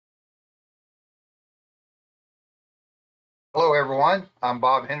Hello, everyone. I'm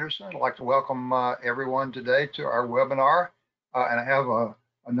Bob Henderson. I'd like to welcome everyone today to our webinar. And I have a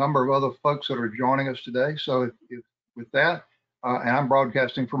number of other folks that are joining us today. So with that, and I'm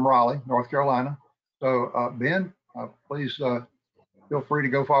broadcasting from Raleigh, North Carolina. So Ben, please feel free to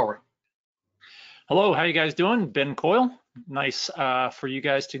go forward. Hello, how you guys doing? Ben Coyle. Nice for you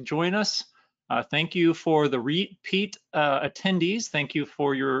guys to join us. Thank you for the repeat attendees. Thank you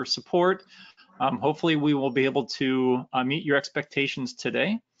for your support. Hopefully we will be able to meet your expectations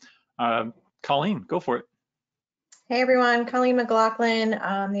today. Colleen, go for it. Hey everyone, Colleen McLaughlin,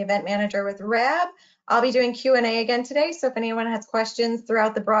 I'm the event manager with RAB. I'll be doing Q&A again today, so if anyone has questions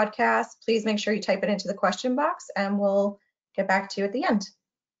throughout the broadcast, please make sure you type it into the question box and we'll get back to you at the end.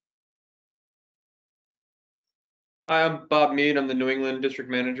 Hi, I'm Bob Mead. I'm the New England District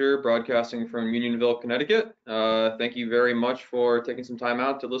Manager, broadcasting from Unionville, Connecticut. Thank you very much for taking some time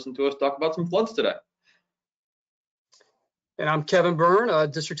out to listen to us talk about some floods today. And I'm Kevin Byrne,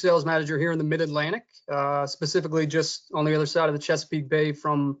 District Sales Manager here in the Mid-Atlantic, specifically just on the other side of the Chesapeake Bay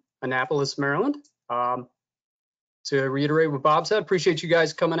from Annapolis, Maryland. To reiterate what Bob said, appreciate you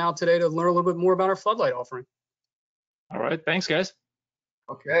guys coming out today to learn a little bit more about our floodlight offering. All right, thanks guys.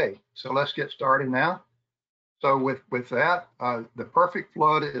 Okay, so let's get started now. So with that, the perfect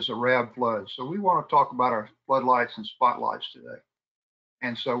flood is a RAB flood. So we want to talk about our floodlights and spotlights today.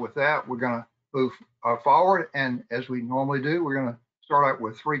 And so with that, we're going to move forward. And as we normally do, we're going to start out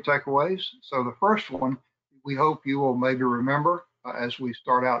with 3 takeaways. So the first one, we hope you will maybe remember as we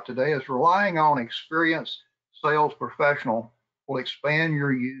start out today, is relying on experienced sales professional will expand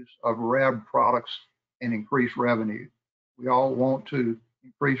your use of RAB products and increase revenue. We all want to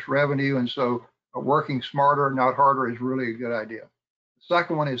increase revenue, and so working smarter, not harder, is really a good idea. The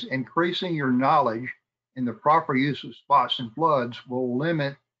second one is increasing your knowledge in the proper use of spots and floods will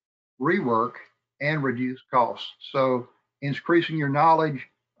limit rework and reduce costs. So increasing your knowledge,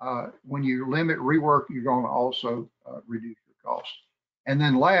 when you limit rework, you're going to also reduce your costs. And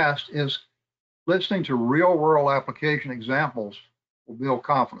then last is listening to real world application examples will build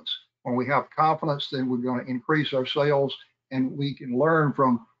confidence. When we have confidence, then we're going to increase our sales and we can learn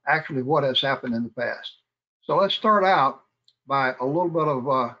from actually what has happened in the past. So let's start out by a little bit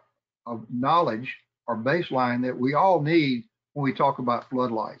of knowledge or baseline that we all need when we talk about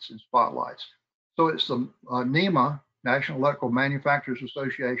floodlights and spotlights. So it's the NEMA, National Electrical Manufacturers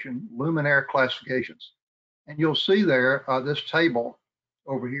Association, luminaire classifications. And you'll see there this table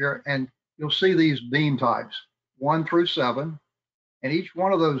over here, and you'll see these beam types, 1 through 7. And each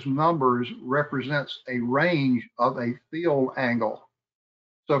one of those numbers represents a range of a field angle.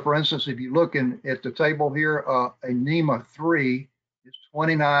 So for instance, if you look at the table here, a NEMA 3 is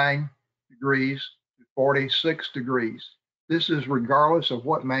 29 degrees to 46 degrees. This is regardless of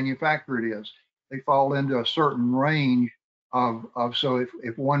what manufacturer it is. They fall into a certain range so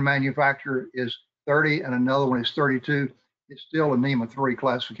if one manufacturer is 30 and another one is 32, it's still a NEMA 3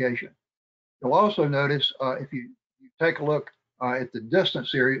 classification. You'll also notice if you take a look at the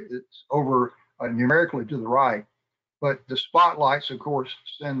distance here, it's over numerically to the right. But the spotlights, of course,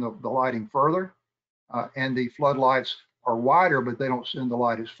 send the lighting further, and the floodlights are wider, but they don't send the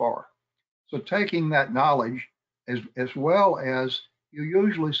light as far. So taking that knowledge, as well as you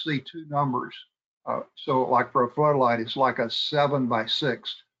usually see 2 numbers. So like for a floodlight, it's like a 7x6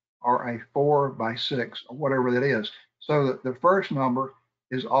 or a 4x6 or whatever that is. So the first number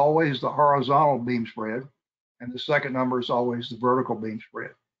is always the horizontal beam spread, and the second number is always the vertical beam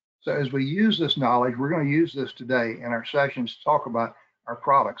spread. So as we use this knowledge, we're going to use this today in our sessions to talk about our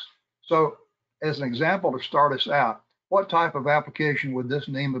products. So as an example to start us out, what type of application would this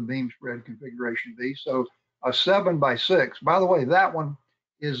NEMA beam spread configuration be? So a 7x6, by the way, that one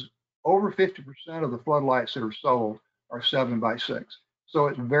is over 50% of the floodlights that are sold are 7x6. So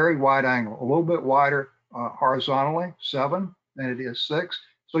it's very wide angle, a little bit wider horizontally, 7 than it is 6.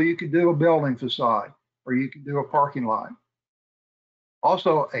 So you could do a building facade or you could do a parking lot.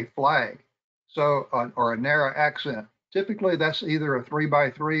 Also a flag, so or a narrow accent. Typically that's either a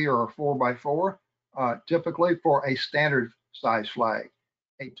 3x3 or a 4x4, typically for a standard size flag.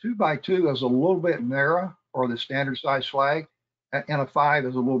 A 2x2 is a little bit narrow for the standard size flag, and a 5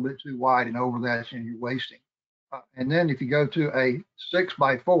 is a little bit too wide, and over that and you're wasting. And then if you go to a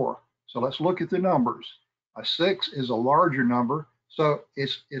 6x4, so let's look at the numbers. A 6 is a larger number, so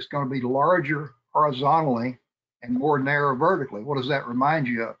it's going to be larger horizontally and more narrow vertically. What does that remind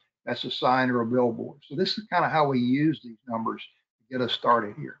you of? That's a sign or a billboard. So this is kind of how we use these numbers to get us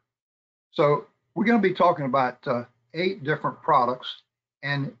started here. So we're going to be talking about 8 different products,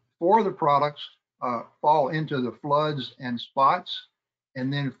 and 4 of the products fall into the floods and spots,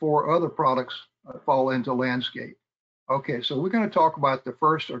 and then 4 other products fall into landscape. Okay, so we're going to talk about the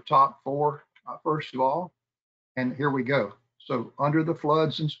first or top four, first of all, and here we go. So under the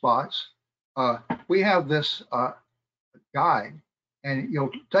floods and spots, we have this guide, and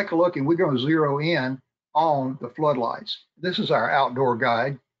you'll take a look, and we're going to zero in on the floodlights. This is our outdoor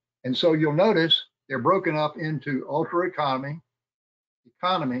guide, and so you'll notice they're broken up into ultra economy,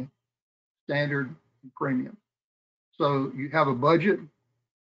 economy, standard, and premium. So you have a budget.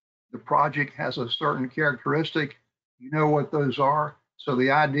 The project has a certain characteristic. You know what those are. So the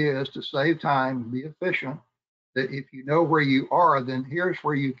idea is to save time, be efficient, that if you know where you are, then here's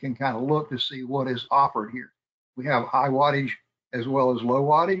where you can kind of look to see what is offered here. We have high wattage as well as low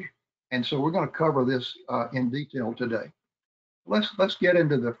wattage. And so we're going to cover this in detail today. Let's get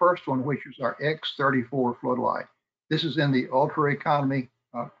into the first one, which is our X34 floodlight. This is in the ultra economy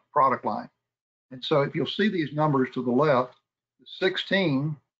product line. And so if you'll see these numbers to the left, the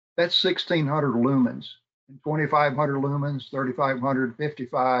 16, that's 1600 lumens, and 2500 lumens, 3500,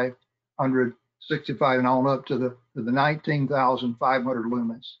 5500, 65, and on up to the 19,500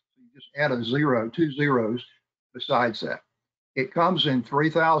 lumens. So you just add a zero, two zeros besides that. It comes in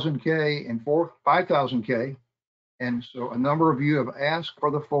 3000K and 5000K. And so a number of you have asked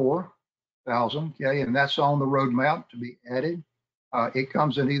for the 4000K, and that's on the roadmap to be added. It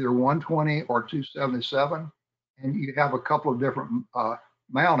comes in either 120 or 277, and you have a couple of different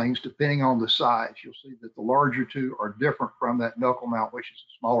mountings depending on the size. You'll see that the larger two are different from that knuckle mount, which is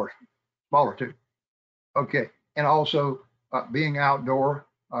a smaller two. Okay, and also being outdoor,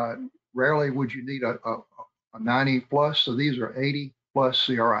 rarely would you need a 90 plus, so these are 80 plus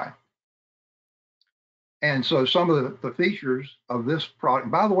CRI. And so some of the features of this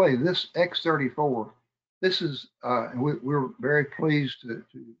product, by the way, this X34, this is, we're very pleased to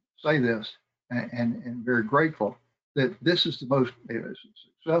say this and very grateful that this is the most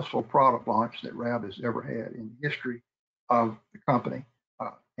successful product launch that RAB has ever had in the history of the company.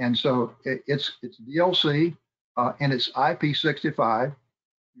 And so it's DLC and it's IP65.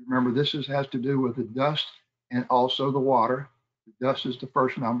 Remember, this has to do with the dust and also the water. The dust is the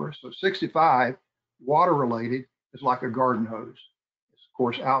first number. So 65, water related, is like a garden hose. It's of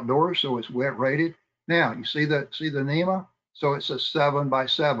course outdoors, so it's wet rated. Now you see the NEMA? So it's a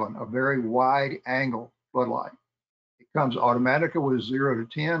 7x7, a very wide angle floodlight. It comes automatically with 0 to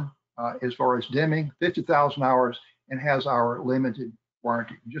 10 as far as dimming, 50,000 hours, and has our limited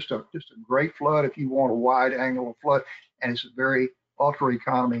warranty. Just a great flood if you want a wide angle of flood, and it's a very ultra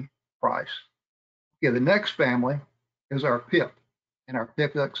economy price. Okay, the next family is our PIP and our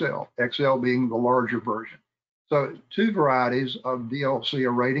PIP XL, XL being the larger version. So two varieties of DLC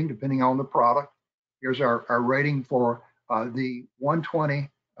rating depending on the product. Here's our rating for the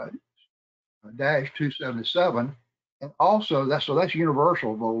 120-277, and also that's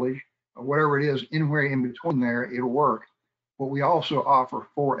universal voltage, whatever it is, anywhere in between there, it'll work. But we also offer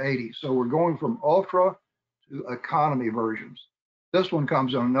 480. So we're going from ultra to economy versions. This one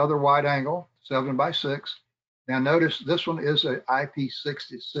comes on another wide angle, 7x6. Now notice this one is an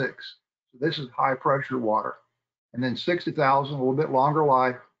IP66. So this is high pressure water. And then 60,000, a little bit longer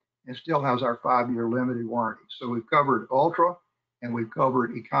life, and still has our 5-year limited warranty. So we've covered ultra and we've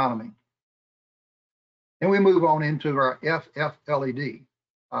covered economy. Then we move on into our FF LED.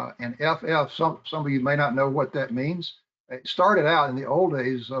 And FF, some of you may not know what that means. It started out in the old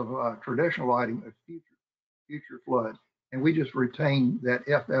days of traditional lighting of future flood, and we just retained that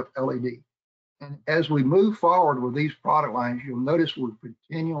FF LED. And as we move forward with these product lines, you'll notice we're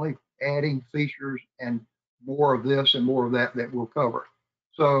continually adding features and more of this and more of that we'll cover.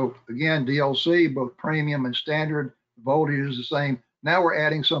 So again, DLC, both premium and standard, the voltage is the same. Now we're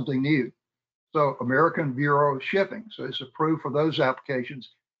adding something new. So American Bureau of Shipping. So it's approved for those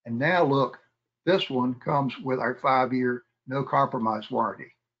applications. And now look, this one comes with our 5-year no compromise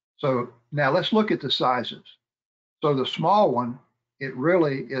warranty. So now let's look at the sizes. So the small one, it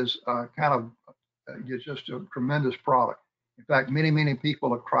really is kind of just a tremendous product. In fact, many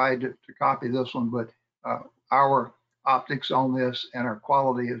people have tried to copy this one, but our optics on this and our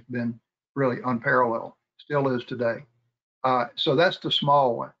quality has been really unparalleled, still is today. So that's the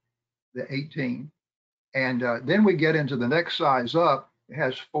small one, the 18. And then we get into the next size up. It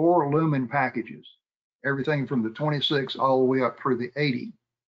has 4 lumen packages, everything from the 26 all the way up through the 80.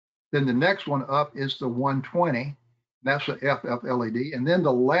 Then the next one up is the 120. That's the FF LED. And then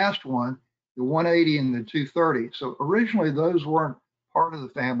the last one, the 180 and the 230. So originally those weren't part of the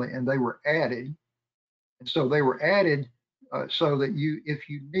family and they were added. And so they were added so that if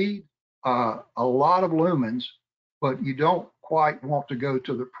you need a lot of lumens, but you don't quite want to go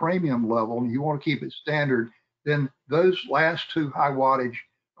to the premium level and you want to keep it standard, then those last 2 high wattage,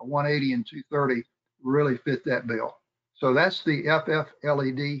 180 and 230, really fit that bill. So that's the FF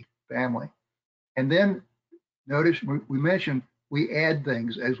LED family. And then notice we mentioned we add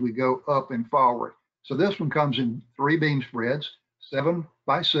things as we go up and forward. So this one comes in 3 beam spreads, 7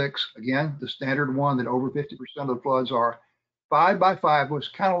 by 6, again, the standard one that over 50% of the floods are. 5 by 5 was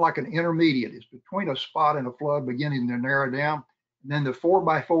kind of like an intermediate. It's between a spot and a flood beginning to narrow down. And then the 4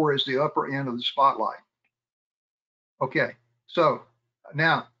 by 4 is the upper end of the spotlight. Okay, so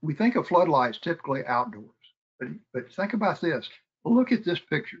now we think of floodlights typically outdoors, but think about this. Look at this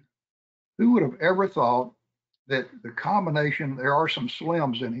picture. Who would have ever thought that the combination, there are some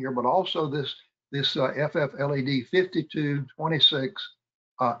slims in here, but also this FF LED 52, 26,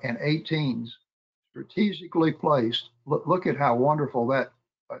 and 18s strategically placed. Look at how wonderful that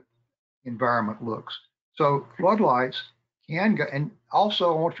environment looks. So floodlights can go, and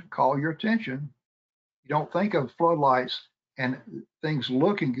also I want to call your attention. You don't think of floodlights and things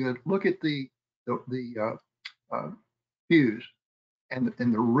looking good. Look at the hues and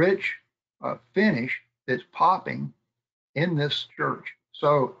the rich finish that's popping in this church.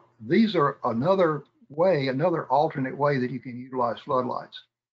 So these are another way, another alternate way that you can utilize floodlights.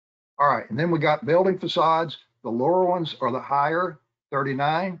 All right, and then we got building facades. The lower ones are the higher,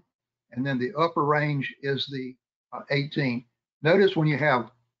 39, and then the upper range is the 18. Notice when you have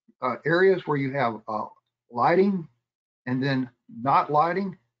areas where you have lighting and then not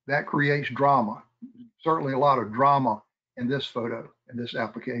lighting, that creates drama. Certainly a lot of drama in this photo, in this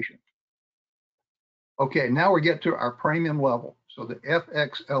application. Okay, now we get to our premium level. So the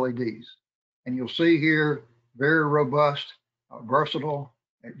FX LEDs, and you'll see here, very robust, versatile,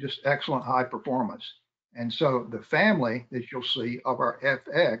 and just excellent high performance. And so the family that you'll see of our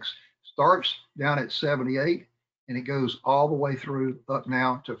FX starts down at 78 and it goes all the way through up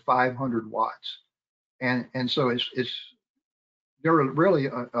now to 500 watts. And so they're really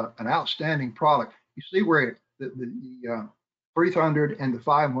an outstanding product. You see where the 300 and the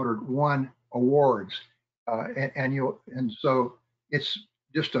 500 won awards, and so it's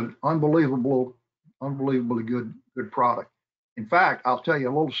just an unbelievably good product. In fact, I'll tell you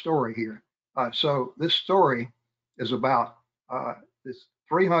a little story here. So this story is about this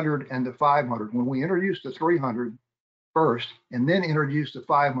 300 and the 500. When we introduced the 300 first and then introduced the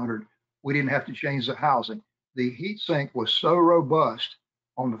 500, we didn't have to change the housing. The heat sink was so robust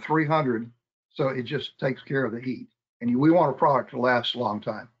on the 300, so it just takes care of the heat. And we want a product to last a long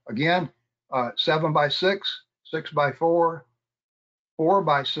time. Again, 7 by 6, 6 by 4, 4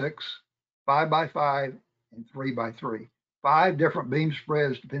 by 6, 5 by 5, and 3 by 3. 5 different beam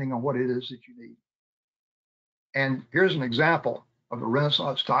spreads depending on what it is that you need. And here's an example of the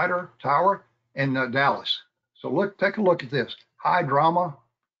Renaissance Tower in Dallas. So take a look at this. High drama,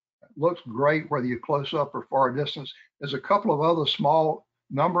 looks great whether you're close up or far distance. There's a couple of other small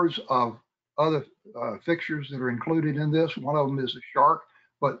numbers of other fixtures that are included in this. One of them is a shark,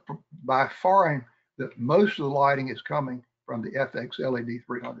 but by far most of the lighting is coming from the FX LED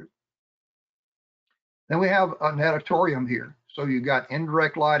 300. Then we have an netatorium here. So you've got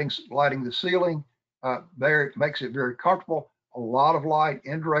indirect lighting the ceiling. There it makes it very comfortable. A lot of light,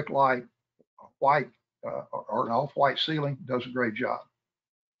 indirect light, white or an off-white ceiling does a great job.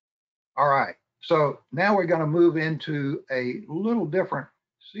 All right, so now we're going to move into a little different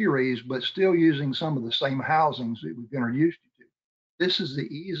series, but still using some of the same housings that we've introduced you to. This is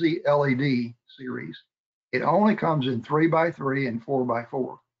the Easy LED series. It only comes in 3 by 3 and 4 by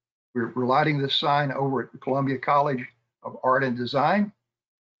 4. We're lighting this sign over at the Columbia College of Art and Design.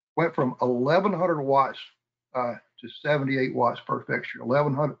 Went from 1,100 watts to 78 watts per fixture,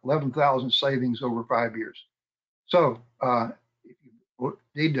 11,000 savings over 5 years. So if you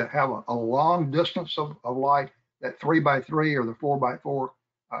need to have a long distance of light, that 3 by 3 or the 4 by 4,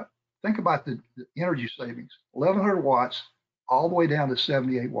 think about the energy savings, 1,100 watts all the way down to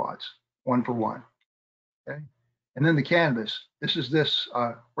 78 watts, 1 for 1. Okay. And then the canvas. This is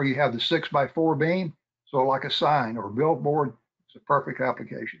where you have the 6 by 4 beam. So like a sign or a billboard, it's a perfect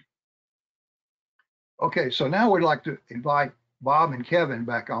application. Okay, so now we'd like to invite Bob and Kevin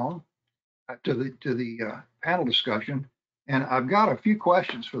back on to the panel discussion. And I've got a few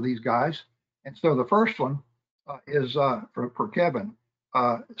questions for these guys. And so the first one is for Kevin.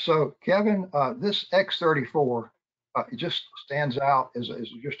 So Kevin, this X34, it just stands out as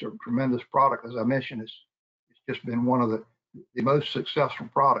just a tremendous product. As I mentioned, it's just been one of the most successful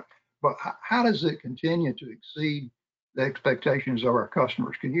products. But how does it continue to exceed the expectations of our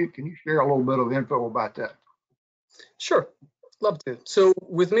customers? Can you share a little bit of info about that? Sure, love to. So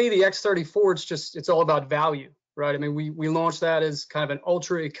with me, the X34, it's all about value, right? I mean, we launched that as kind of an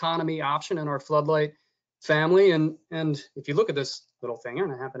ultra economy option in our floodlight family. And if you look at this little thing,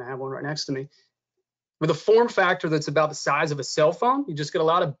 and I happen to have one right next to me, with a form factor that's about the size of a cell phone. You just get a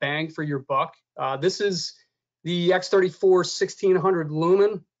lot of bang for your buck. This is the X34 1600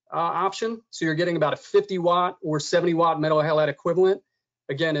 lumen option. So you're getting about a 50 watt or 70 watt metal halide equivalent.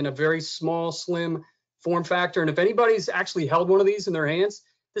 Again, in a very small, slim form factor. And if anybody's actually held one of these in their hands,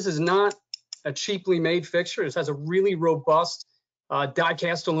 this is not a cheaply made fixture. This has a really robust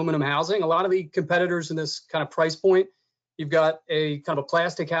die-cast aluminum housing. A lot of the competitors in this kind of price point, you've got a kind of a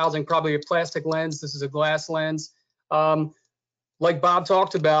plastic housing, probably a plastic lens. This is a glass lens. Like Bob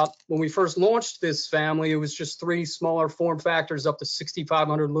talked about, when we first launched this family, it was just 3 smaller form factors up to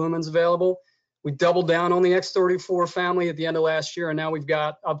 6,500 lumens available. We doubled down on the X34 family at the end of last year, and now we've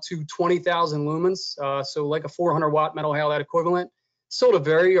got up to 20,000 lumens, so like a 400 watt metal halide equivalent. Still at a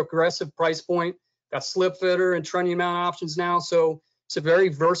very aggressive price point. Got slip fitter and trunnion mount options now, so it's a very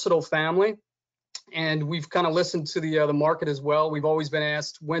versatile family. And we've kind of listened to the market as well. We've always been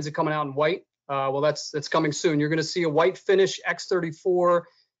asked, when's it coming out in white? Well, that's coming soon. You're going to see a white finish X34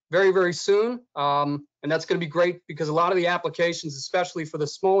 very, very soon. And that's going to be great because a lot of the applications, especially for the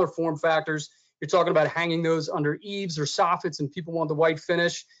smaller form factors, you're talking about hanging those under eaves or soffits, and people want the white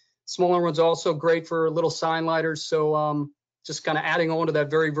finish. Smaller ones also great for little sign lighters. So just kind of adding on to that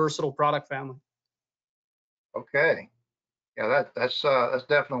very versatile product family. Okay. Yeah, that's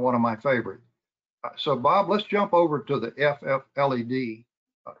definitely one of my favorites. So Bob, let's jump over to the FF LED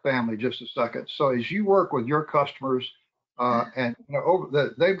family just a second. So as you work with your customers, and you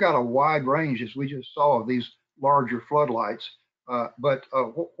know, they've got a wide range, as we just saw, of these larger floodlights. But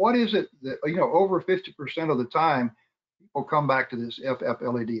what is it that, you know, over 50% of the time people come back to this FF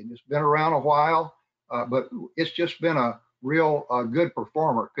LED, and it's been around a while, but it's just been a real good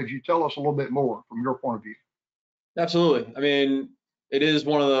performer. Could you tell us a little bit more from your point of view? Absolutely. I mean, it is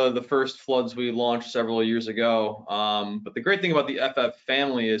one of the first floods we launched several years ago. But the great thing about the FF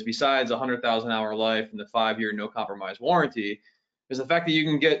family is, besides a 100,000 hour life and the 5-year no compromise warranty, is the fact that you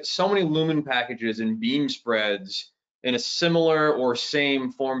can get so many lumen packages and beam spreads in a similar or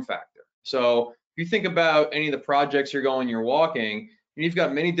same form factor. So if you think about any of the projects you're walking, you've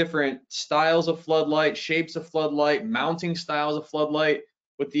got many different styles of floodlight, shapes of floodlight, mounting styles of floodlight.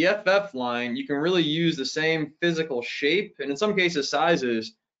 With the FF line, you can really use the same physical shape, and in some cases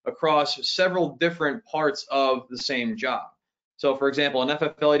sizes, across several different parts of the same job. So for example, an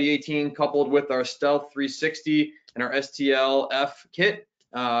FF LED 18 coupled with our Stealth 360 and our STL-F kit,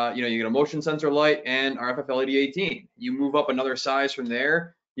 you know, you get a motion sensor light and our FF LED 18. You move up another size from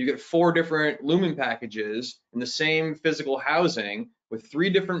there, you get 4 different lumen packages in the same physical housing with 3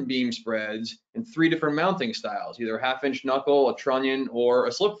 different beam spreads and 3 different mounting styles, either a 1/2-inch knuckle, a trunnion, or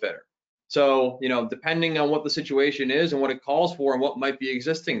a slip fitter. So, you know, depending on what the situation is and what it calls for and what might be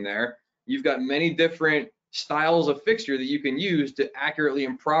existing there, you've got many different styles of fixture that you can use to accurately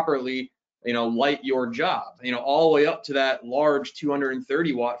and properly, you know, light your job, you know, all the way up to that large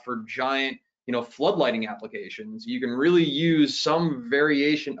 230 watt for giant, you know, floodlighting applications. You can really use some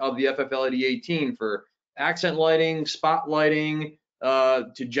variation of the FF LED 18 for accent lighting, spot lighting,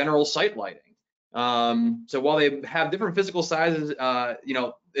 to general site lighting. So while they have different physical sizes, you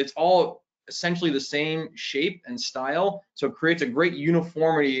know, it's all essentially the same shape and style. So it creates a great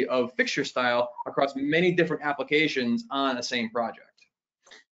uniformity of fixture style across many different applications on the same project.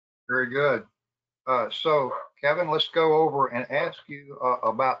 Very good. So Kevin, let's go over and ask you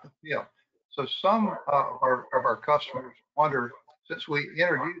about the PIP. So some of our customers wonder, since we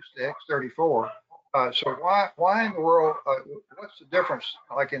introduced the X34, so why in the world, what's the difference,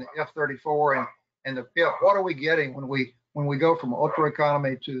 like in the F34 and the PIP? What are we getting when we go from ultra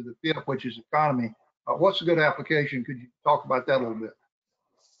economy to the PIP, which is economy? What's a good application? Could you talk about that a little bit?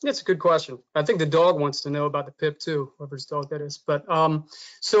 That's a good question. I think the dog wants to know about the PIP too, whoever's dog that is. But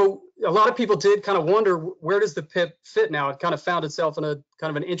so a lot of people did kind of wonder, where does the PIP fit now? It kind of found itself in a kind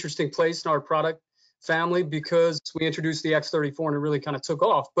of an interesting place in our product family because we introduced the X34 and it really kind of took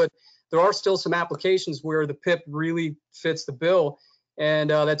off. But there are still some applications where the PIP really fits the bill, and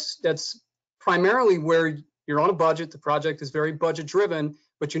that's primarily where you're on a budget. The project is very budget driven,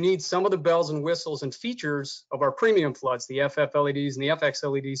 but you need some of the bells and whistles and features of our premium floods, the FF LEDs and the FX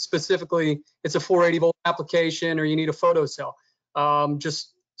LEDs. Specifically, it's a 480 volt application, or you need a photo cell.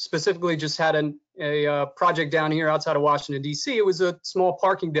 Just had a project down here outside of Washington, D.C. It was a small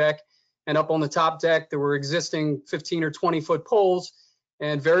parking deck, and up on the top deck, there were existing 15 or 20 foot poles,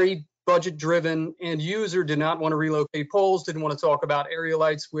 and very budget driven end user did not want to relocate poles, didn't want to talk about area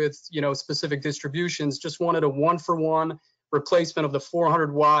lights with, you know, specific distributions, just wanted a 1-for-1 replacement of the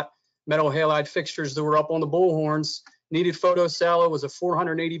 400 watt metal halide fixtures that were up on the bullhorns. Needed photo cell. It was a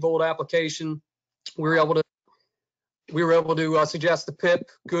 480 volt application. We were able to suggest the PIP,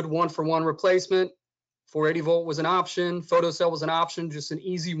 good 1-for-1 replacement. 480 volt was an option. Photocell was an option, just an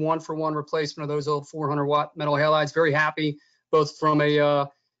easy one-for-one replacement of those old 400 watt metal halides. Very happy, both from the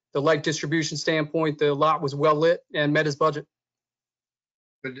light distribution standpoint. The lot was well lit and met his budget.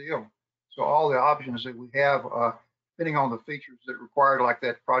 Good deal. So all the options that we have, depending on the features that are required, like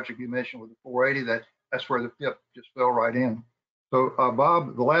that project you mentioned with the 480, that's where the PIP just fell right in. So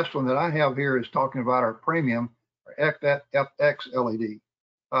Bob, the last one that I have here is talking about our premium, our FX LED.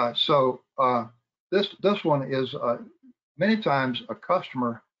 This one is many times a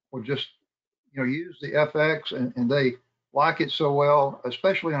customer will just use the FX and they like it so well,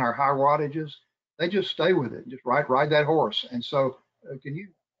 especially in our high wattages, they just stay with it, just ride that horse. And so can you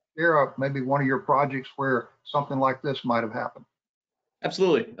share maybe one of your projects where something like this might have happened?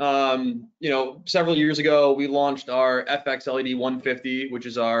 Absolutely. Several years ago, we launched our FX LED 150, which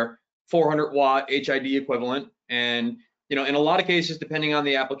is our 400 watt HID equivalent. And, in a lot of cases, depending on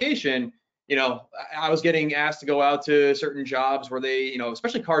the application, I was getting asked to go out to certain jobs where they,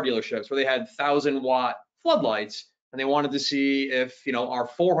 especially car dealerships, where they had 1,000 watt floodlights, and they wanted to see if, our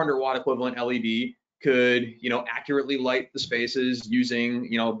 400 watt equivalent LED could, accurately light the spaces using,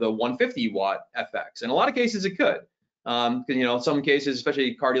 the 150 watt FX. In a lot of cases, it could. Because in some cases,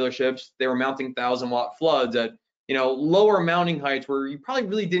 especially car dealerships, they were mounting 1,000 watt floods at lower mounting heights where you probably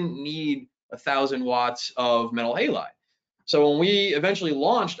really didn't need 1,000 watts of metal halide. So when we eventually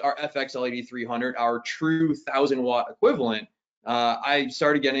launched our FX LED 300, our true 1,000 watt equivalent, I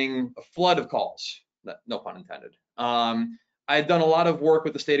started getting a flood of calls. No pun intended. I had done a lot of work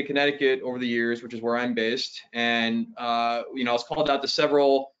with the state of Connecticut over the years, which is where I'm based, and I was called out to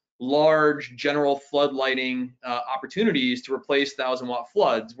several large general flood lighting opportunities to replace 1,000 watt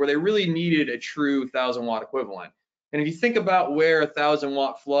floods where they really needed a true 1,000 watt equivalent. And if you think about where a 1,000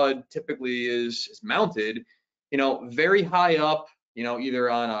 watt flood typically is mounted, very high up, either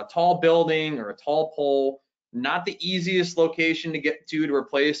on a tall building or a tall pole, not the easiest location to get to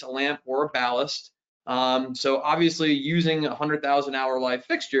replace a lamp or a ballast. So obviously using a 100,000 hour life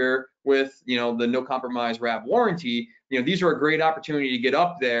fixture with, the no compromise RAB warranty, these are a great opportunity to get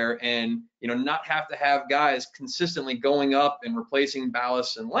up there and, not have to have guys consistently going up and replacing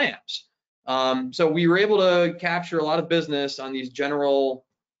ballasts and lamps. So we were able to capture a lot of business on these general,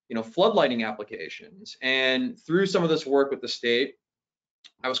 flood lighting applications. And through some of this work with the state,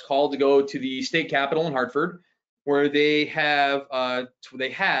 I was called to go to the state capitol in Hartford, where they had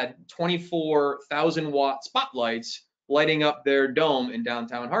 24,000 watt spotlights lighting up their dome in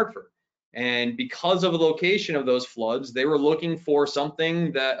downtown Hartford. And because of the location of those floods, they were looking for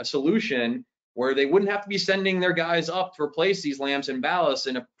a solution where they wouldn't have to be sending their guys up to replace these lamps and ballasts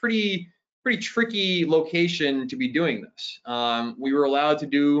in a pretty tricky location to be doing this. We were allowed to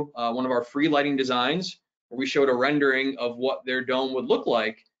do one of our free lighting designs, where we showed a rendering of what their dome would look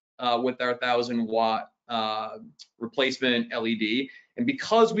like with our 1,000 watt replacement LED. And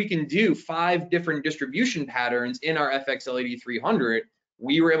because we can do 5 different distribution patterns in our FX LED 300,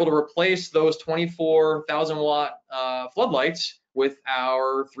 we were able to replace those 24,000 watt floodlights with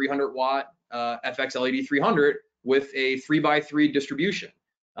our 300 watt FX LED 300 with a 3x3 distribution.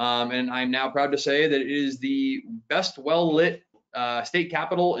 And I'm now proud to say that it is the best well lit state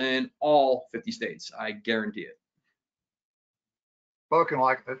capitol in all 50 states. I guarantee it. Spoken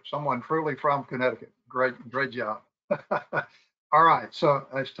like someone truly from Connecticut. Great job. All right, so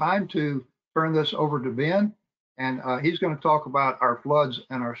it's time to turn this over to Ben, and he's going to talk about our floods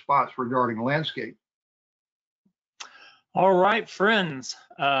and our spots regarding landscape. All right, friends.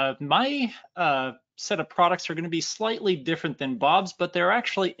 My set of products are going to be slightly different than Bob's, but they're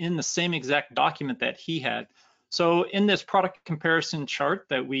actually in the same exact document that he had. So in this product comparison chart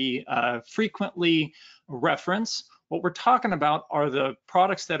that we frequently reference, what we're talking about are the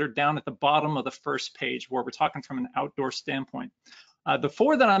products that are down at the bottom of the first page, where we're talking from an outdoor standpoint. The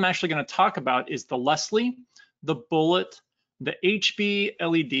 4 that I'm actually going to talk about is the Leslie, the Bullet, the HB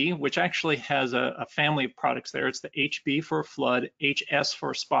LED, which actually has a family of products there. It's the HB for a flood, HS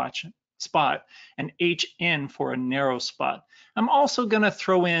for a spot, and HN for a narrow spot. I'm also going to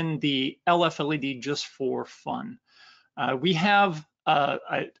throw in the LF LED just for fun. We have an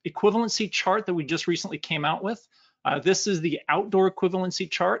equivalency chart that we just recently came out with. This is the outdoor equivalency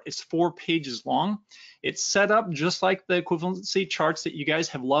chart. It's 4 pages long. It's set up just like the equivalency charts that you guys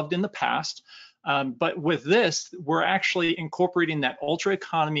have loved in the past. But with this, we're actually incorporating that ultra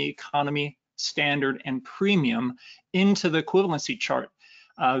economy, standard, and premium into the equivalency chart.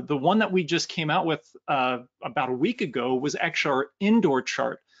 The one that we just came out with about a week ago was actually our indoor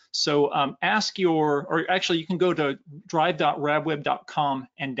chart. So you can go to drive.rabweb.com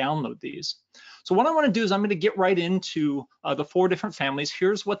and download these. So what I want to do is I'm going to get right into the 4 different families.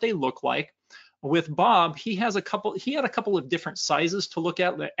 Here's what they look like. With Bob, he had a couple of different sizes to look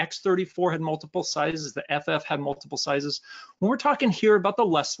at. The X34 had multiple sizes, the FF had multiple sizes. When we're talking here about the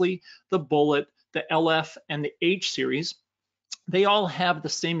Leslie, the Bullet, the LF, and the H series, they all have the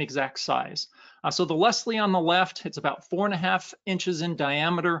same exact size. So the Leslie on the left, it's about 4.5 inches in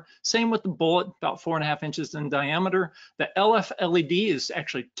diameter. Same with the Bullet, about 4.5 inches in diameter. The LF LED is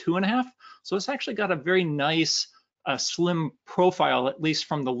actually 2.5. So it's actually got a very nice slim profile, at least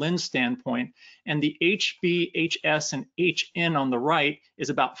from the lens standpoint. And the HB, HS, and HN on the right is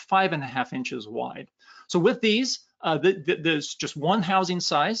about 5.5 inches wide. So with these, there's just one housing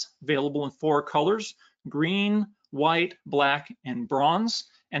size available in 4 colors: green, white, black, and bronze.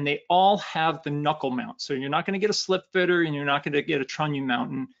 And they all have the knuckle mount. So you're not going to get a slip fitter, and you're not going to get a trunnion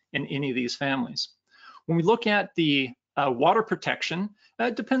mount in any of these families. When we look at the water protection,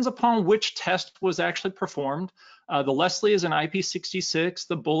 it depends upon which test was actually performed. The Leslie is an IP66.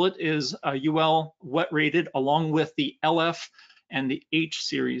 The Bullet is UL wet rated, along with the LF and the H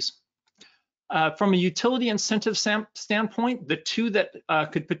series. From a utility incentive standpoint, the two that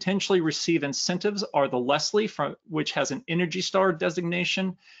could potentially receive incentives are the Leslie, which has an Energy Star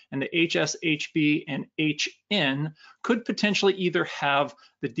designation, and the HS, HB, and HN could potentially either have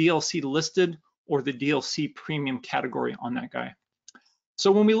the DLC listed or the DLC premium category on that guy. So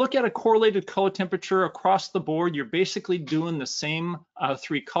when we look at a correlated color temperature across the board, you're basically doing the same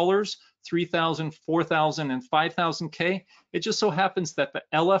 3 colors, 3000, 4000, and 5000 K. It just so happens that the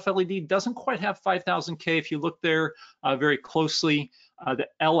LF LED doesn't quite have 5000 K. If you look there very closely, the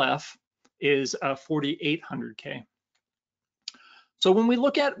LF is 4800 K. So when we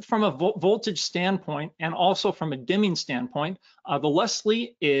look at from a voltage standpoint and also from a dimming standpoint, the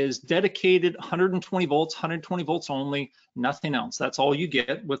Leslie is dedicated 120 volts, 120 volts only, nothing else. That's all you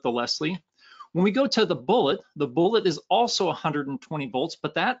get with the Leslie. When we go to the Bullet is also 120 volts,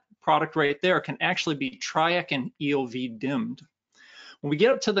 but that product right there can actually be TRIAC and EOV dimmed. When we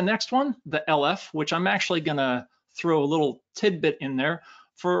get up to the next one, the LF, which I'm actually gonna throw a little tidbit in there.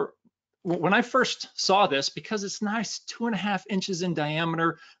 For when I first saw this, because it's nice, 2.5 inches in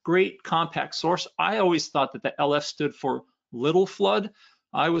diameter, great compact source, I always thought that the LF stood for little flood.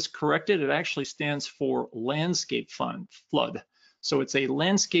 I was corrected, it actually stands for landscape flood. So it's a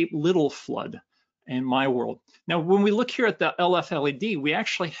landscape little flood in my world. Now, when we look here at the LF LED, we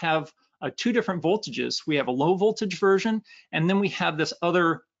actually have 2 different voltages. We have a low voltage version, and then we have this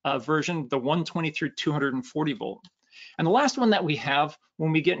other version, the 120 through 240 volt. And the last one that we have,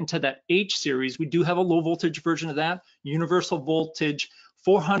 when we get into that H series, we do have a low voltage version of that, universal voltage,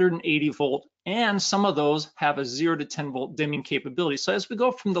 480 volt, and some of those have a 0 to 10 volt dimming capability. So as we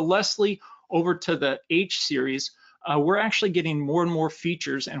go from the Leslie over to the H series, we're actually getting more and more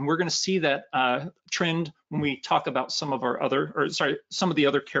features, and we're going to see that trend when we talk about some of our other, some of the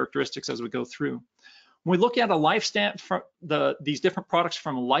other characteristics as we go through. When we look at a lifespan from these different products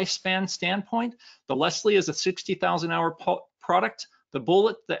from a lifespan standpoint, the Leslie is a 60,000 hour product. The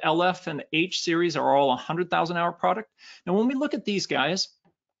Bullet, the LF, and the H series are all 100,000 hour product. Now, when we look at these guys,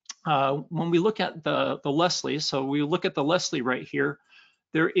 when we look at the Leslie, so we look at the Leslie right here,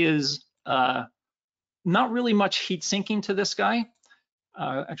 there is not really much heat sinking to this guy.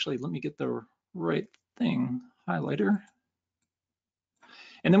 Actually, let me get the right thing, highlighter.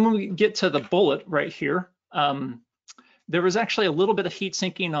 And then when we get to the Bullet right here, there was actually a little bit of heat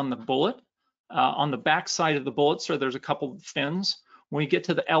sinking on the Bullet, on the back side of the Bullet, so there's a couple of fins. When we get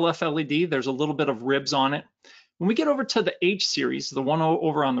to the LF LED, there's a little bit of ribs on it. When we get over to the H series, the one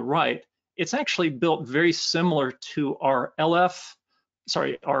over on the right, it's actually built very similar to our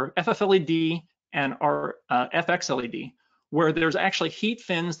our FF LED and our FX LED, where there's actually heat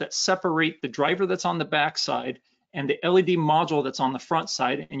fins that separate the driver that's on the back side and the LED module that's on the front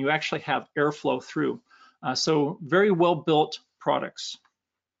side, and you actually have airflow through. So very well built products.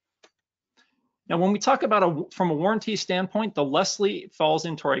 Now, when we talk about from a warranty standpoint, the Leslie falls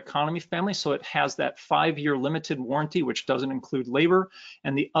into our economy family, so it has that 5-year limited warranty, which doesn't include labor,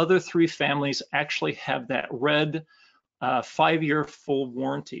 and the other 3 families actually have that red 5-year full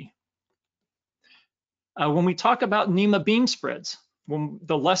warranty. When we talk about NEMA beam spreads, when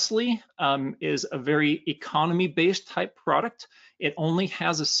the Leslie is a very economy-based type product, it only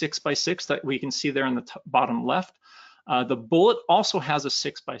has a 6x6 that we can see there in the bottom left. The Bullet also has a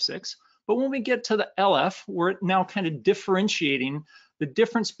 6x6, but when we get to the LF, we're now kind of differentiating the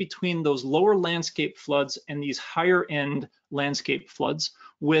difference between those lower landscape floods and these higher end landscape floods.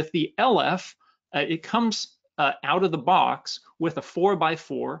 With the LF, it comes out of the box with a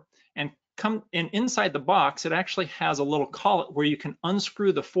 4x4 and come in inside the box, it actually has a little collet where you can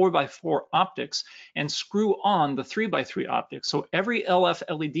unscrew the 4x4 optics and screw on the 3x3 optics. So every LF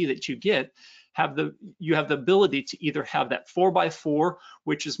LED that you get, you have the ability to either have that 4x4,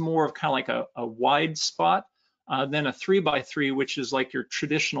 which is more of kind of like a wide spot, then a 3x3, which is like your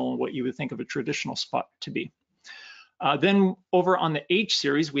traditional, what you would think of a traditional spot to be. Then over on the H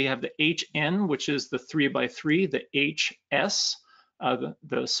series, we have the HN, which is the 3x3, the HS,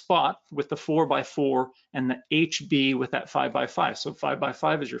 the spot with the 4x4, and the HB with that 5x5. So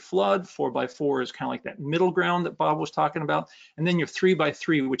 5x5 is your flood, 4x4 is kind of like that middle ground that Bob was talking about, and then your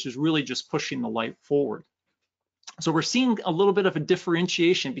 3x3, which is really just pushing the light forward. So we're seeing a little bit of a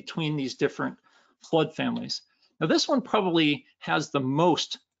differentiation between these different flood families. Now this one probably has the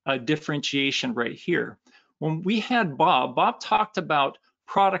most differentiation right here. When we had Bob talked about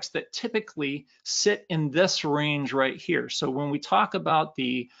products that typically sit in this range right here. So when we talk about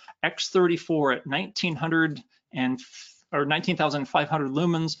the X34 at 1900 or 19,500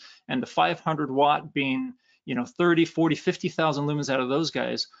 lumens and the 500 watt being, 30, 40, 50,000 lumens out of those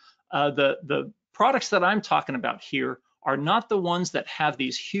guys, the products that I'm talking about here are not the ones that have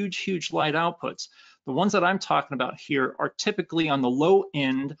these huge light outputs. The ones that I'm talking about here are typically on the low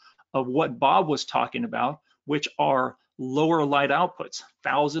end of what Bob was talking about, which are lower light outputs,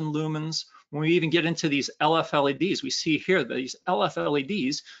 1,000 lumens. When we even get into these LF LEDs, we see here that these LF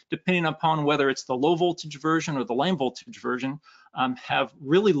LEDs, depending upon whether it's the low voltage version or the line voltage version, have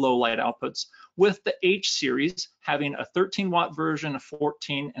really low light outputs, with the H series having a 13 watt version, a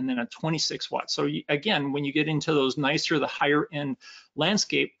 14, and then a 26 watt. So again, when you get into those nicer, the higher end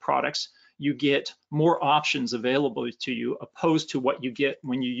landscape products, you get more options available to you opposed to what you get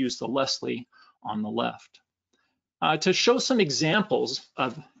when you use the Leslie on the left. To show some examples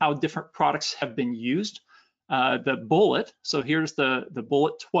of how different products have been used, the Bullet, so here's the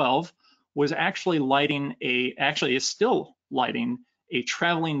Bullet 12, was actually is still lighting a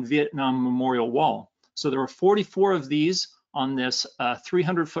traveling Vietnam memorial wall. So there were 44 of these on this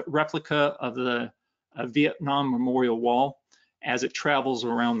 300-foot replica of the Vietnam memorial wall as it travels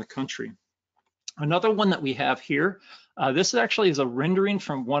around the country. Another one that we have here, this actually is a rendering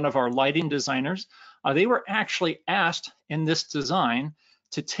from one of our lighting designers. They were actually asked in this design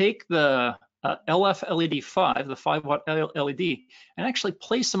to take the LF LED 5, the 5 watt LED, and actually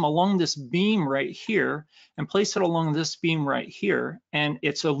place them along this beam right here and place it along this beam right here. And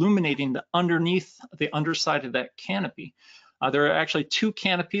it's illuminating the underside of that canopy. There are actually two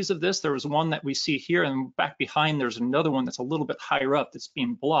canopies of this. There was one that we see here, and back behind there's another one that's a little bit higher up that's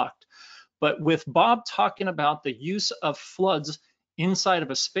being blocked. But with Bob talking about the use of floods inside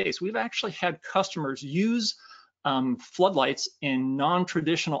of a space, we've actually had customers use floodlights in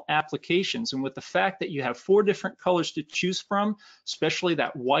non-traditional applications. And with the fact that you have 4 different colors to choose from, especially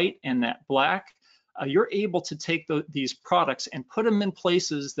that white and that black, you're able to take these products and put them in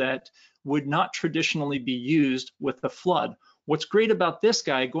places that would not traditionally be used with the flood. What's great about this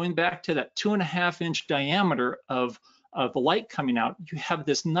guy, going back to that 2.5-inch diameter of the light coming out, you have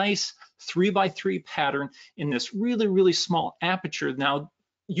this nice 3x3 pattern in this really small aperture. Now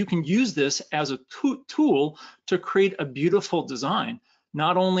you can use this as a tool to create a beautiful design,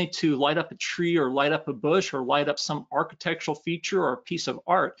 not only to light up a tree or light up a bush or light up some architectural feature or a piece of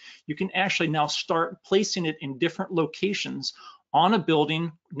art. You can actually now start placing it in different locations on a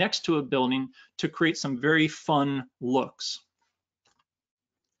building, next to a building, to create some very fun looks.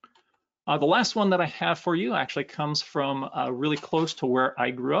 The last one that I have for you actually comes from really close to where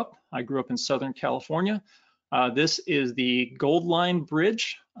I grew up. I grew up in Southern California. This is the Gold Line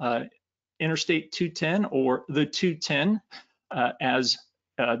Bridge, Interstate 210, or the 210, as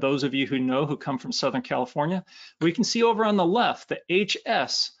those of you who know who come from Southern California. We can see over on the left, the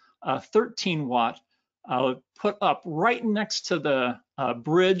HS 13 watt put up right next to the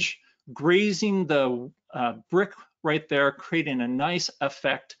bridge, grazing the brick right there, creating a nice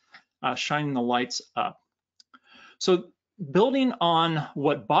effect, shining the lights up. So building on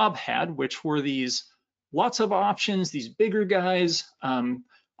what Bob had, which were these lots of options, these bigger guys,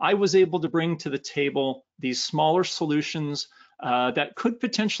 I was able to bring to the table these smaller solutions that could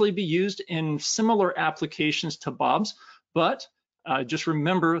potentially be used in similar applications to Bob's, but just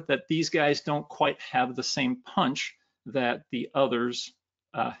remember that these guys don't quite have the same punch that the others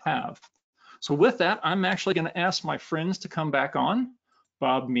have. So with that, I'm actually going to ask my friends to come back on,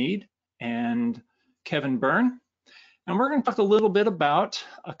 Bob Mead and Kevin Byrne, and we're going to talk a little bit about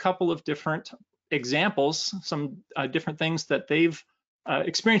a couple of different examples, some different things that they've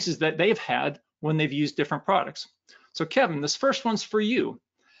experiences that they've had when they've used different products. So Kevin, this first one's for you.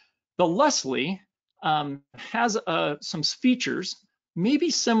 The Leslie has some features maybe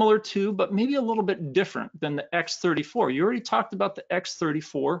similar to, but maybe a little bit different than the X34. You already talked about the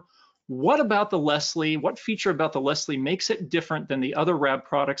X34. What about the Leslie? What feature about the Leslie makes it different than the other RAB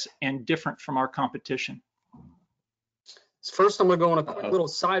products and different from our competition? First, I'm going to go on a quick little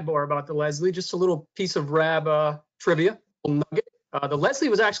sidebar about the Leslie, just a little piece of RAB trivia, a little nugget. The Leslie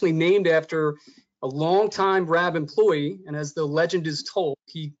was actually named after a longtime RAB employee, and as the legend is told,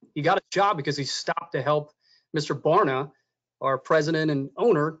 he got a job because he stopped to help Mr. Barna, our president and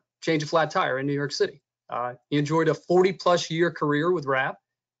owner, change a flat tire in New York City. He enjoyed a 40-plus year career with RAB,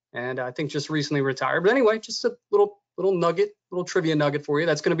 and I think just recently retired. But anyway, just a little nugget, little trivia nugget for you.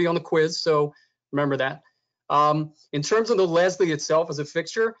 That's going to be on the quiz, so remember that. In terms of the Leslie itself as a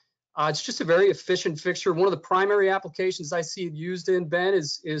fixture, it's just a very efficient fixture. One of the primary applications I see it used in, Ben,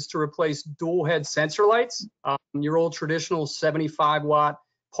 is to replace dual head sensor lights, your old traditional 75-watt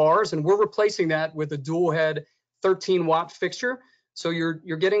PARs, and we're replacing that with a dual head 13-watt fixture. So you're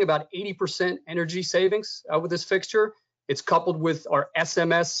getting about 80% energy savings with this fixture. It's coupled with our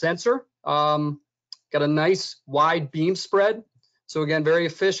SMS sensor. Got a nice wide beam spread. So again, very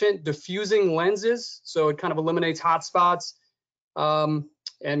efficient. Diffusing lenses, so it kind of eliminates hot spots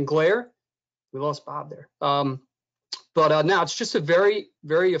and glare. We lost Bob there. But now it's just a very,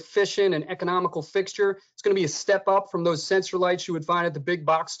 very efficient and economical fixture. It's going to be a step up from those sensor lights you would find at the big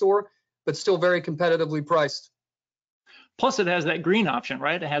box store, but still very competitively priced. Plus, it has that green option,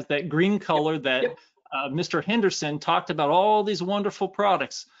 right? It has that green color that Mr. Henderson talked about, all these wonderful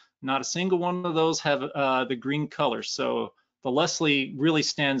products. Not a single one of those have the green color. So the Leslie really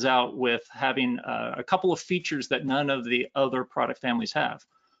stands out with having a couple of features that none of the other product families have.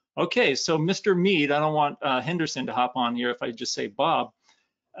 Okay, so Mr. Mead, I don't want Henderson to hop on here if I just say Bob,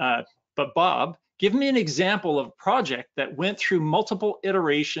 but Bob, give me an example of a project that went through multiple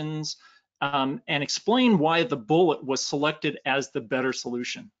iterations and explain why the Bullet was selected as the better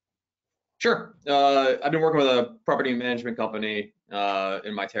solution. Sure. I've been working with a property management company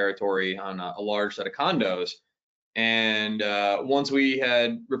in my territory on a large set of condos. And once we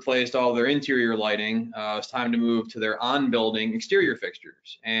had replaced all their interior lighting, it was time to move to their on-building exterior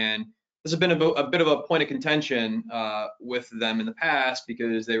fixtures. And this has been a bit of a point of contention with them in the past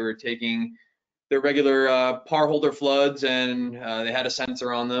because they were taking their regular par holder floods and they had a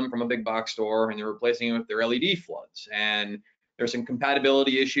sensor on them from a big box store and they're replacing it with their LED floods. And there's some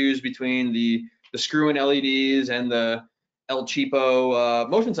compatibility issues between the screw-in LEDs and the El Cheapo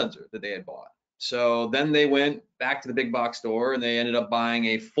motion sensor that they had bought. So then they went back to the big box store and they ended up buying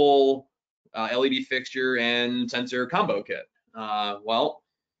a full LED fixture and sensor combo kit. Well,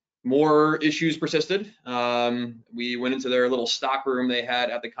 more issues persisted. We went into their little stock room they had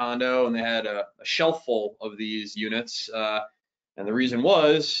at the condo and they had a shelf full of these units. And the reason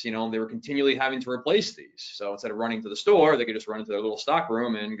was, they were continually having to replace these. So instead of running to the store, they could just run into their little stock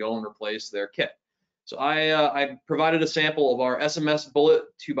room and go and replace their kit. So I provided a sample of our SMS Bullet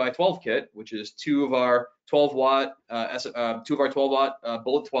 2x12 kit, which is two of our 12-watt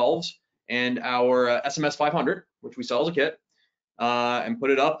Bullet 12s and our SMS 500, which we sell as a kit, and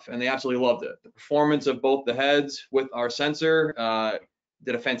put it up, and they absolutely loved it. The performance of both the heads with our sensor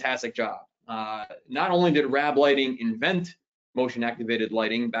did a fantastic job. Not only did RAB lighting invent motion-activated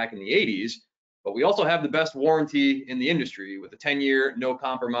lighting back in the 80s, but we also have the best warranty in the industry with a 10-year, no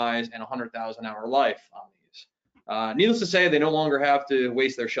compromise, and 100,000-hour life on these. Needless to say, they no longer have to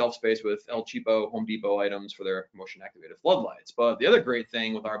waste their shelf space with El Cheapo, Home Depot items for their motion-activated floodlights. But the other great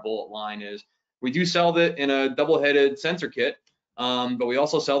thing with our Bullet line is we do sell it in a double-headed sensor kit, but we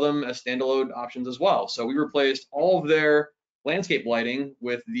also sell them as standalone options as well. So we replaced all of their landscape lighting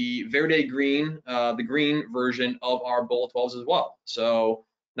with the Verde Green, the green version of our Bullet 12s as well. So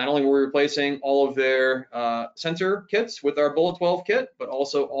not only were we replacing all of their sensor kits with our Bullet 12 kit, but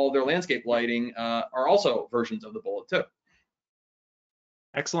also all of their landscape lighting are also versions of the Bullet 2.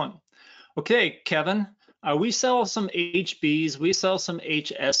 Excellent. Okay, Kevin, we sell some HBs, we sell some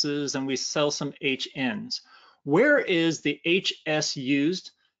HSs, and we sell some HNs. Where is the HS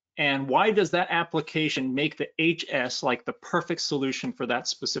used, and why does that application make the HS like the perfect solution for that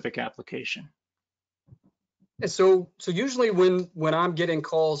specific application? So usually when I'm getting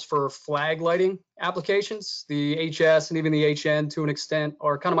calls for flag lighting applications, the HS and even the HN to an extent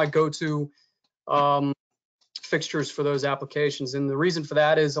are kind of my go-to fixtures for those applications. And the reason for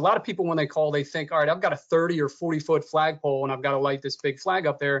that is a lot of people, when they call, they think, all right, I've got a 30 or 40-foot flagpole and I've got to light this big flag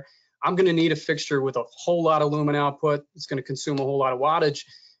up there. I'm going to need a fixture with a whole lot of lumen output. It's going to consume a whole lot of wattage.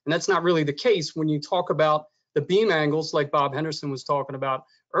 And that's not really the case when you talk about the beam angles like Bob Henderson was talking about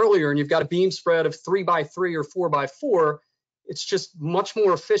earlier, and you've got a beam spread of 3x3 or 4x4, it's just much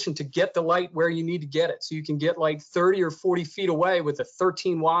more efficient to get the light where you need to get it. So you can get like 30 or 40 feet away with a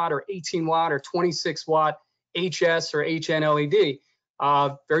 13 watt or 18 watt or 26 watt HS or HN LED.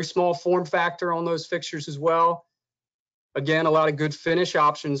 Very small form factor on those fixtures as well. Again, a lot of good finish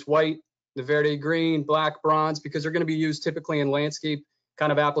options, white, the Verde green, black, bronze, because they're going to be used typically in landscape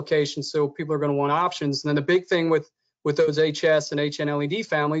kind of applications. So people are going to want options. And then the big thing with those HS and HN LED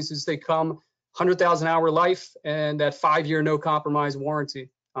families is they come 100,000 hour life and that 5-year no compromise warranty.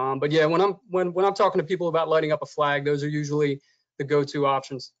 But yeah, when I'm talking to people about lighting up a flag, those are usually the go-to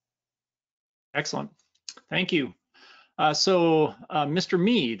options. Excellent. Thank you. Mr.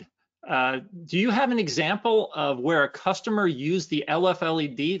 Mead, do you have an example of where a customer used the LF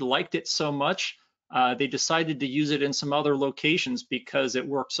LED, liked it so much, they decided to use it in some other locations because it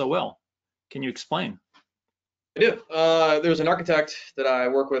worked so well? Can you explain? I do. There's an architect that I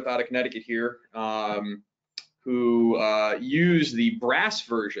work with out of Connecticut here who used the brass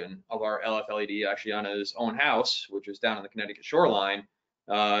version of our LF LED actually on his own house, which is down on the Connecticut shoreline,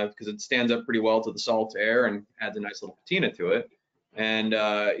 because it stands up pretty well to the salt air and adds a nice little patina to it. And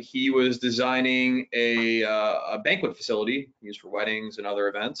he was designing a banquet facility used for weddings and other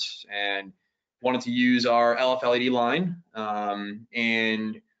events, and wanted to use our LF LED line.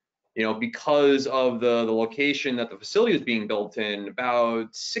 And you know, because of the location that the facility is being built in,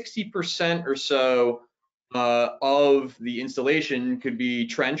 about 60% or so of the installation could be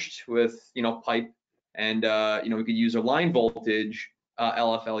trenched with, you know, pipe, and you know, we could use a line voltage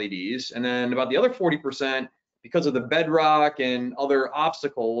LF LEDs, and then about the other 40%, because of the bedrock and other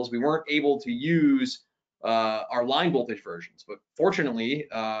obstacles, we weren't able to use our line voltage versions. But fortunately,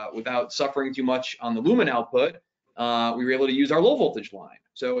 without suffering too much on the lumen output, we were able to use our low voltage line.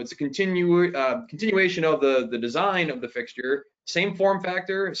 So it's a continuation of the design of the fixture, same form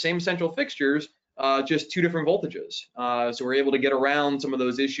factor, same central fixtures, just 2 different voltages. So we're able to get around some of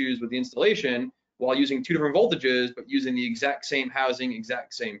those issues with the installation while using 2 different voltages, but using the exact same housing,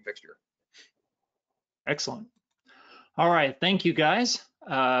 exact same fixture. Excellent. All right, thank you guys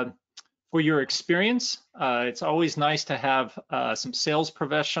for your experience. It's always nice to have some sales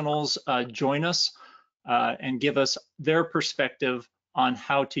professionals join us and give us their perspective on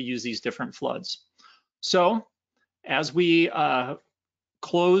how to use these different floods. So as we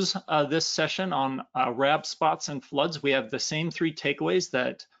close this session on RAB spots and floods, we have the same 3 takeaways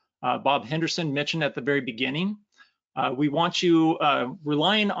that Bob Henderson mentioned at the very beginning. We want you,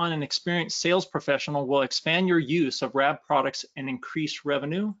 relying on an experienced sales professional will expand your use of RAB products and increase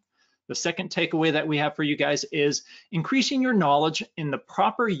revenue. The second takeaway that we have for you guys is increasing your knowledge in the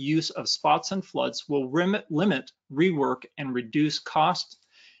proper use of spots and floods will limit rework and reduce cost.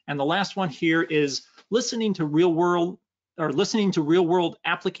 And the last one here is listening to real world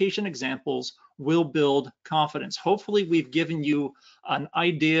application examples will build confidence. Hopefully we've given you an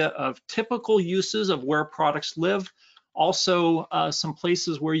idea of typical uses of where products live, also some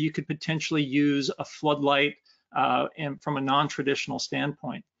places where you could potentially use a floodlight and from a non-traditional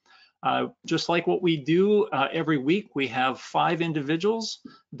standpoint. Just like what we do every week, we have 5 individuals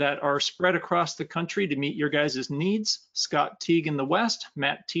that are spread across the country to meet your guys' needs. Scott Teague in the West,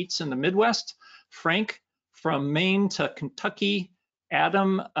 Matt Tietz in the Midwest, Frank from Maine to Kentucky,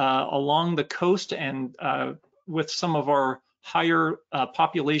 Adam along the coast and with some of our higher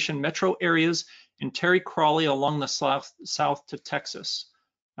population metro areas, and Terry Crawley along the south to Texas.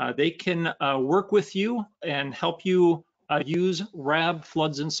 They can work with you and help you use RAB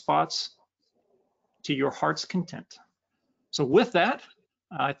floods and spots to your heart's content. So with that,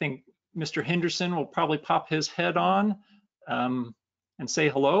 I think Mr. Henderson will probably pop his head on and say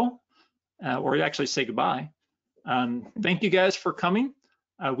hello, or actually say goodbye. Thank you guys for coming.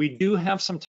 We do have some